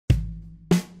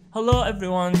Hello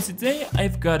everyone, today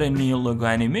I've got a new logo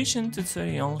animation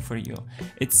tutorial for you.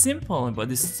 It's simple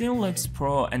but it still looks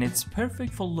pro and it's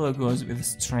perfect for logos with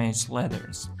strange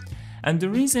letters. And the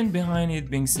reason behind it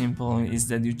being simple is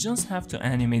that you just have to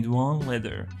animate one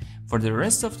letter. For the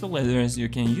rest of the letters you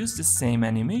can use the same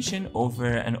animation over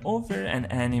and over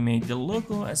and animate the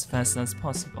logo as fast as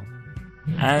possible.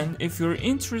 And if you're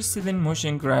interested in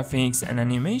motion graphics and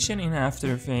animation in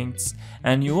After Effects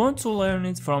and you want to learn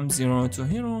it from zero to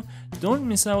hero, don't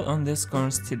miss out on this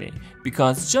course today,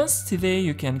 because just today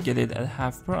you can get it at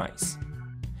half price.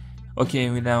 Okay,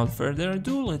 without further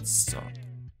ado, let's start.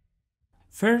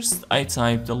 First, I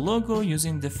type the logo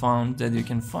using the font that you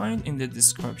can find in the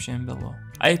description below.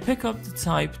 I pick up the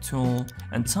type tool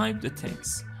and type the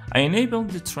text. I enable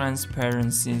the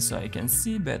transparency so I can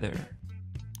see better.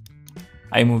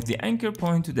 I move the anchor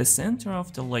point to the center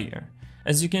of the layer.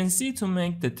 As you can see, to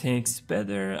make the text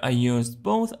better, I used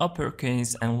both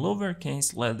uppercase and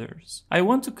lowercase letters. I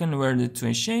want to convert it to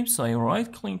a shape, so I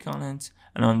right click on it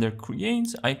and under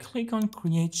create, I click on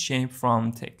create shape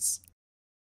from text.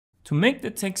 To make the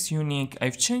text unique,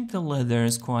 I've changed the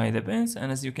letters quite a bit,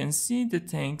 and as you can see, the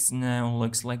text now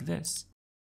looks like this.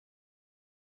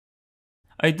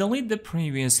 I delete the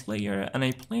previous layer and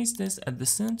I place this at the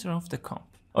center of the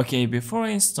comp. Okay, before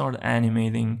I start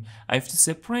animating, I have to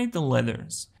separate the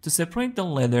letters. To separate the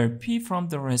letter P from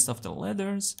the rest of the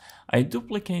letters, I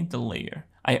duplicate the layer.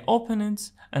 I open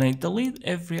it and I delete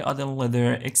every other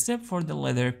letter except for the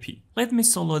letter P. Let me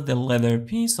solo the letter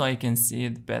P so I can see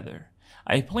it better.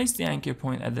 I place the anchor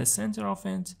point at the center of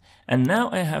it, and now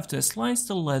I have to slice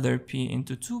the letter P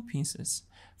into two pieces.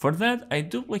 For that, I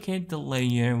duplicate the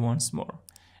layer once more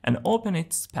and open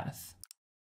its path.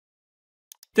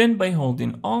 Then by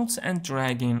holding Alt and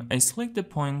dragging, I select the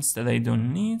points that I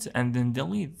don't need and then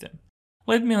delete them.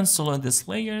 Let me unsolo this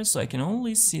layer so I can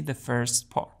only see the first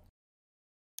part.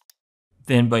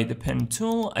 Then by the pen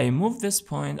tool, I move this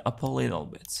point up a little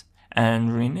bit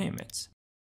and rename it.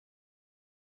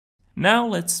 Now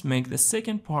let's make the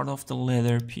second part of the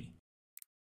letter P.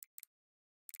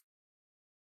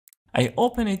 I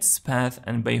open its path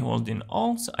and by holding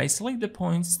Alt, I select the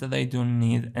points that I don't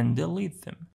need and delete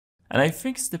them. And I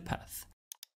fix the path.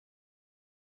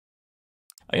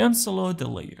 I unsolo the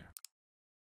layer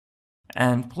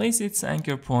and place its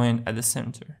anchor point at the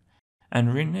center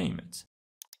and rename it.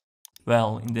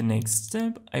 Well, in the next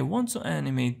step, I want to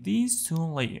animate these two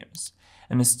layers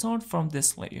and start from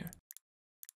this layer.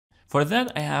 For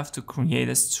that, I have to create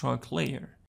a stroke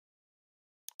layer.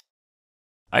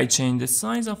 I change the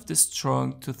size of the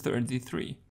stroke to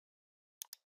 33.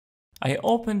 I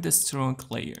open the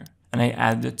stroke layer and I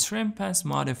add the trim pass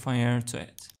modifier to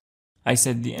it. I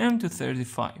set the M to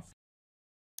 35.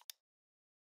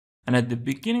 And at the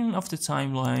beginning of the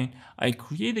timeline, I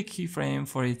create a keyframe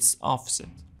for its offset.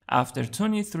 After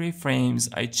 23 frames,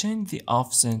 I change the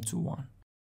offset to 1.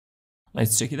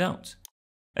 Let's check it out.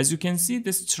 As you can see,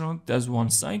 the stroke does one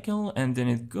cycle and then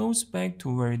it goes back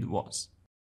to where it was.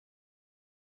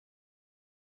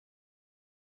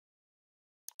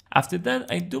 After that,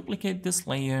 I duplicate this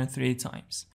layer 3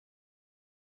 times.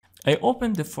 I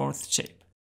open the fourth shape,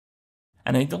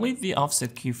 and I delete the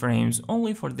offset keyframes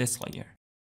only for this layer.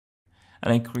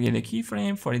 And I create a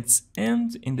keyframe for its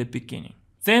end in the beginning.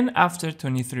 Then after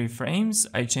 23 frames,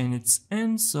 I change its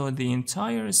end so the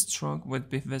entire stroke would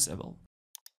be visible.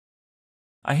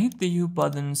 I hit the U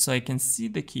button so I can see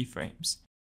the keyframes.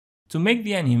 To make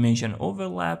the animation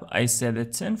overlap, I set a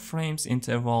 10 frames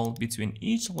interval between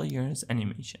each layer's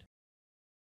animation.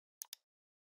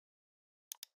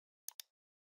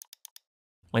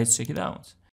 Let's check it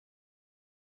out.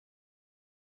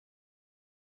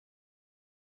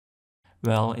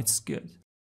 Well, it's good.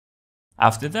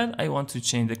 After that, I want to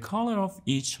change the color of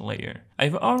each layer.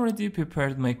 I've already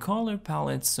prepared my color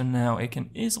palette, so now I can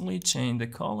easily change the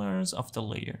colors of the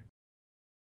layer.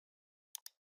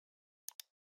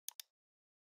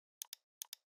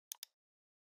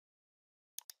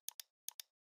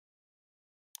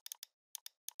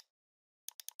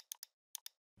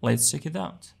 Let's check it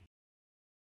out.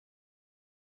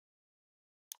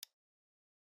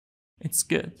 It's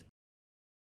good.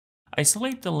 I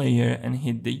select the layer and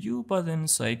hit the U button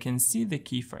so I can see the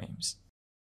keyframes.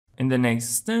 In the next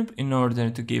step, in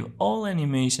order to give all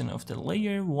animation of the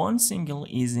layer one single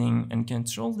easing and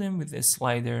control them with a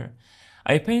slider,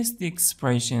 I paste the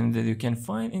expression that you can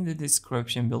find in the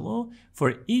description below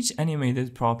for each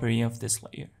animated property of this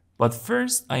layer. But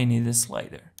first, I need a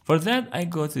slider. For that, I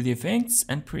go to the Effects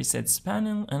and Presets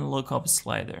panel and look up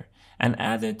slider and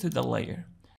add it to the layer.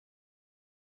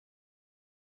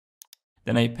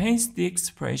 Then I paste the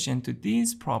expression to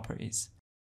these properties.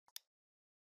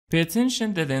 Pay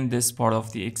attention that in this part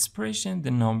of the expression, the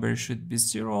number should be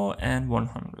 0 and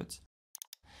 100.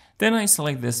 Then I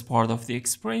select this part of the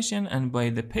expression, and by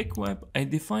the pick whip, I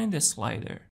define the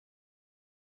slider.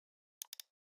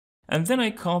 And then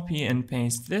I copy and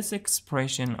paste this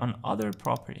expression on other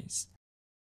properties.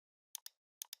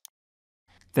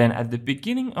 Then at the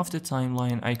beginning of the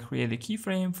timeline, I create a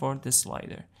keyframe for the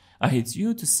slider. I hit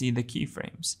U to see the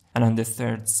keyframes. And on the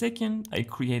third second, I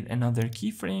create another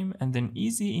keyframe and then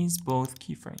easy ease both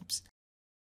keyframes.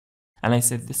 And I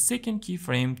set the second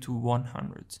keyframe to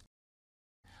 100.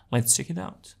 Let's check it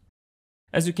out.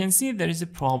 As you can see, there is a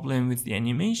problem with the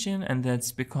animation, and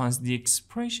that's because the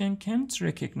expression can't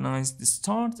recognize the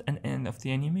start and end of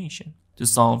the animation. To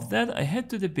solve that, I head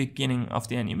to the beginning of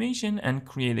the animation and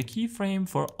create a keyframe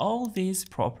for all these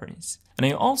properties. And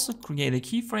I also create a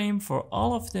keyframe for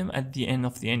all of them at the end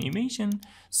of the animation,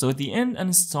 so the end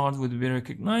and start would be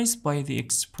recognized by the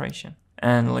expression.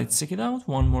 And let's check it out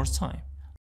one more time.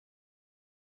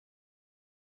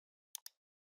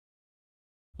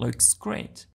 Looks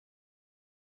great.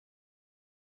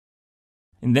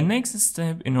 In the next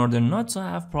step, in order not to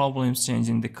have problems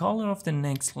changing the color of the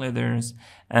next letters,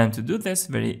 and to do this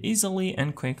very easily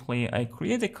and quickly, I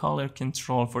create a color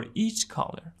control for each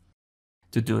color.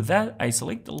 To do that, I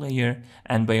select the layer,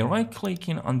 and by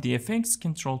right-clicking on the Effects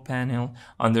Control panel,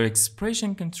 under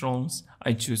Expression Controls,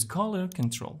 I choose Color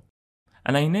Control.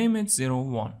 And I name it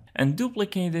 01, and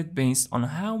duplicate it based on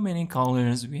how many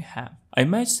colors we have. I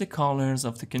match the colors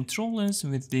of the controllers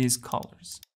with these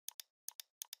colors.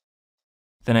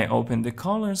 Then I open the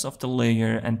colors of the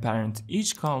layer and parent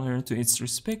each color to its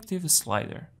respective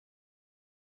slider.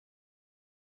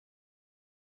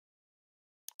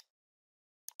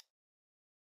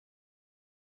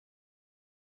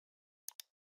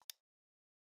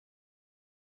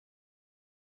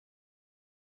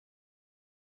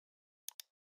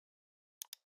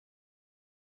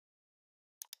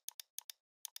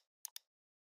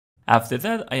 After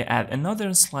that, I add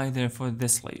another slider for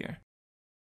this layer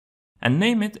and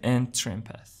name it End Trim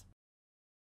Path.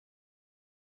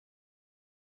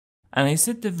 And I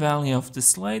set the value of the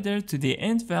slider to the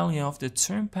end value of the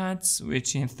trim paths,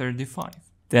 which is 35.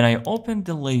 Then I open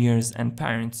the layers and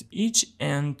parent each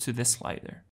end to the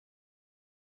slider.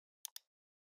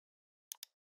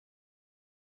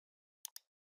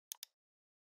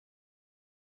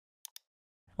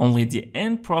 Only the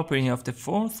end property of the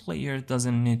fourth layer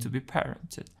doesn't need to be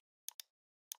parented.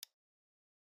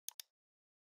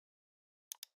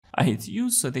 I hit U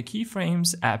so the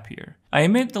keyframes appear. I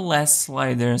made the last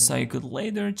slider so I could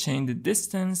later change the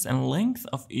distance and length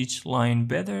of each line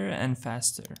better and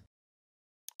faster.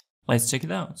 Let's check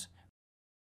it out.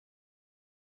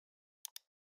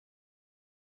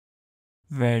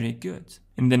 Very good.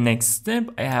 In the next step,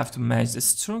 I have to match the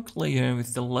stroke layer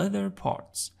with the leather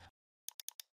parts.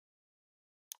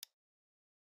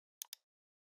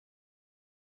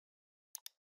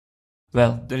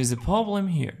 Well, there is a problem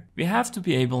here. We have to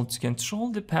be able to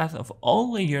control the path of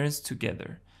all layers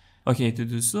together. Okay, to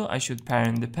do so, I should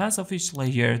parent the path of each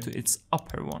layer to its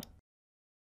upper one.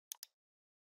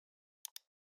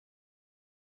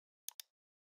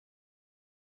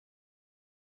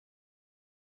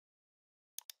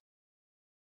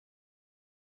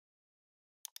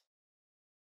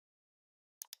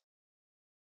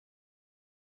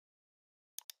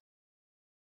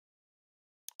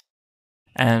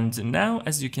 And now,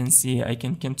 as you can see, I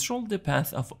can control the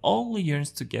path of all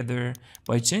layers together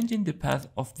by changing the path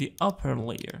of the upper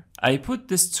layer. I put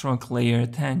the stroke layer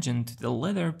tangent to the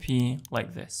letter P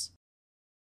like this.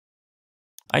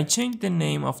 I change the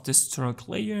name of the stroke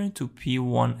layer to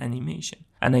P1 animation,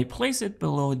 and I place it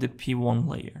below the P1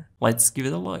 layer. Let's give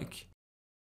it a look.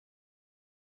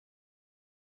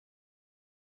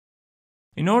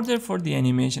 In order for the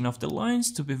animation of the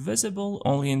lines to be visible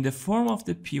only in the form of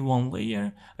the P1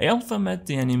 layer, I alpha matte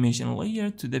the animation layer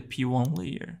to the P1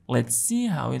 layer. Let's see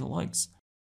how it looks.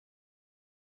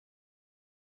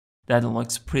 That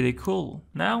looks pretty cool.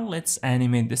 Now let's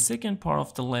animate the second part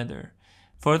of the letter.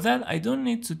 For that, I don't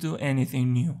need to do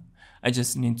anything new. I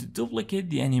just need to duplicate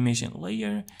the animation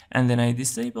layer, and then I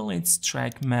disable its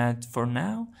track matte for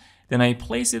now. Then I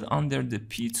place it under the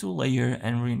P2 layer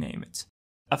and rename it.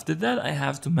 After that, I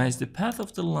have to match the path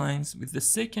of the lines with the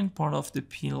second part of the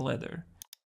P letter.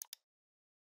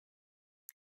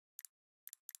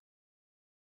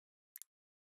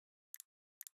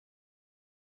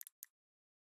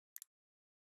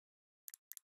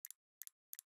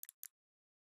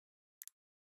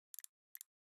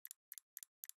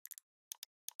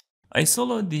 I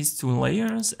soloed these two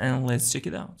layers and let's check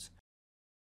it out.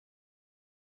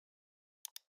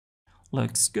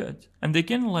 Looks good. And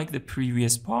again, like the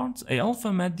previous part, I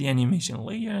also made the animation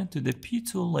layer to the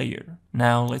P2 layer.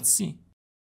 Now let's see.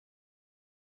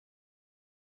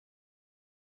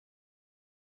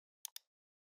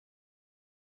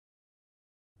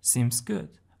 Seems good.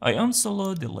 I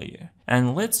unsolo the layer.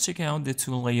 And let's check out the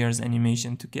two layers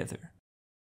animation together.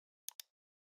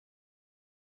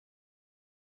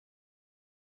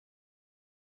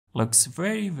 Looks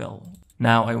very well.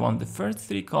 Now I want the first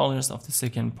three colors of the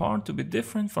second part to be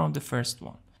different from the first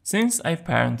one. Since I've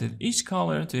parented each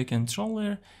color to a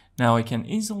controller, now I can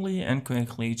easily and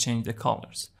quickly change the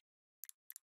colors.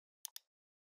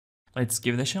 Let's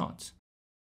give it a shot.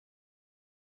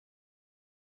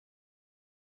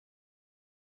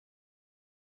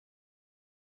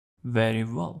 Very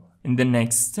well. In the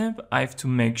next step, I have to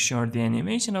make sure the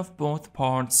animation of both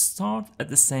parts start at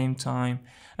the same time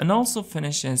and also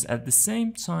finishes at the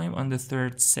same time on the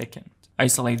third second. I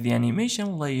select the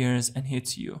animation layers and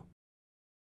hit U.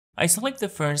 I select the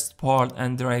first part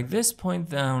and drag this point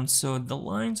down so the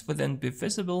lines wouldn't be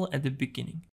visible at the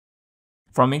beginning.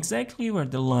 From exactly where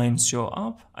the lines show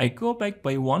up, I go back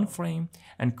by one frame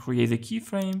and create a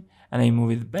keyframe, and I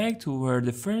move it back to where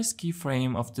the first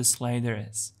keyframe of the slider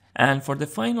is. And for the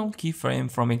final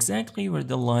keyframe, from exactly where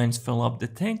the lines fill up the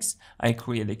text, I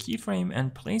create a keyframe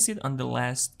and place it on the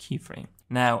last keyframe.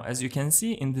 Now, as you can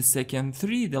see, in the second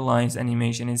 3, the lines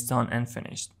animation is done and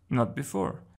finished, not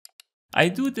before. I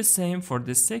do the same for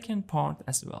the second part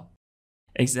as well.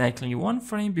 Exactly one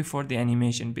frame before the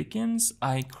animation begins,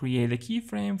 I create a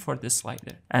keyframe for the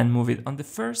slider and move it on the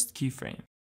first keyframe.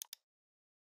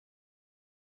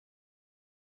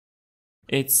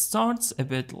 It starts a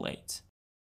bit late.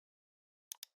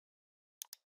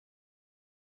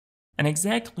 And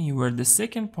exactly where the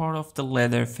second part of the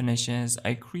letter finishes,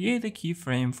 I create a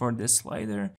keyframe for the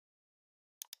slider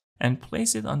and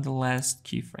place it on the last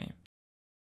keyframe.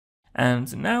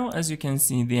 And now, as you can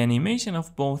see, the animation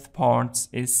of both parts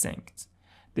is synced.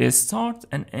 They start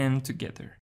and end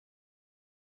together.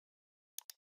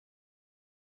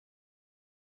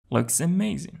 Looks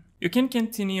amazing. You can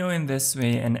continue in this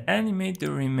way and animate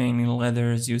the remaining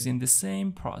letters using the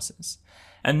same process.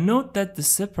 And note that the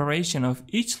separation of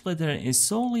each letter is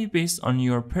solely based on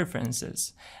your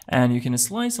preferences, and you can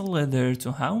slice a letter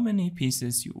to how many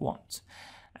pieces you want.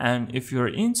 And if you're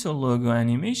into logo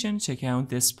animation, check out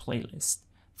this playlist.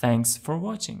 Thanks for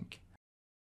watching.